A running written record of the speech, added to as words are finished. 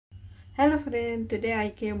Hello friend, today I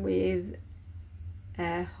came with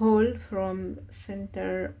a haul from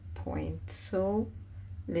Centerpoint. So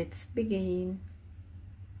let's begin.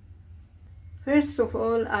 First of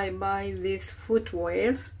all, I buy this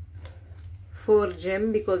footwear for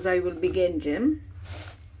gym because I will begin gym,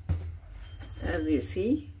 as you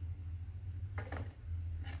see.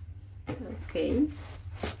 Okay.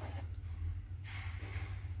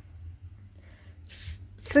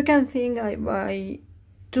 Second thing, I buy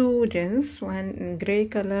two jeans, one in gray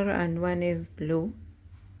color and one is blue.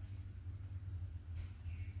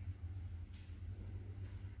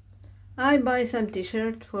 I buy some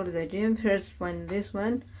t-shirt for the gym. First one, this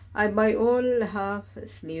one. I buy all half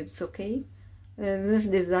sleeves, okay? This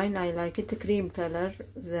design, I like it, cream color,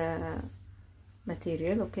 the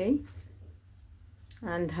material, okay?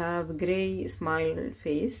 And have gray smile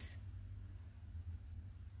face.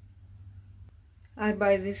 I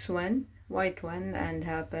buy this one, white one, and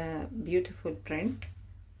have a beautiful print.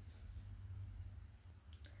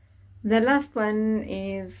 The last one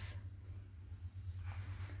is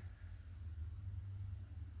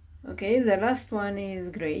okay, the last one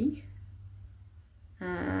is gray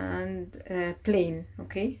and plain,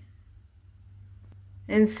 okay?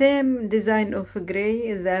 And same design of gray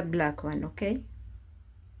is the black one, okay?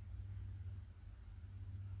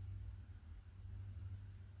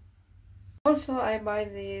 Also, I buy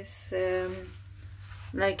this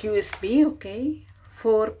like USB, okay?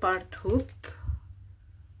 4-part hoop,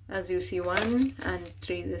 as you see, 1 and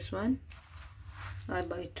 3. This one I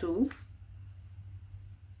buy 2.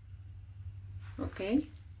 Okay,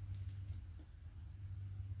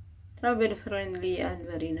 travel friendly and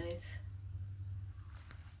very nice.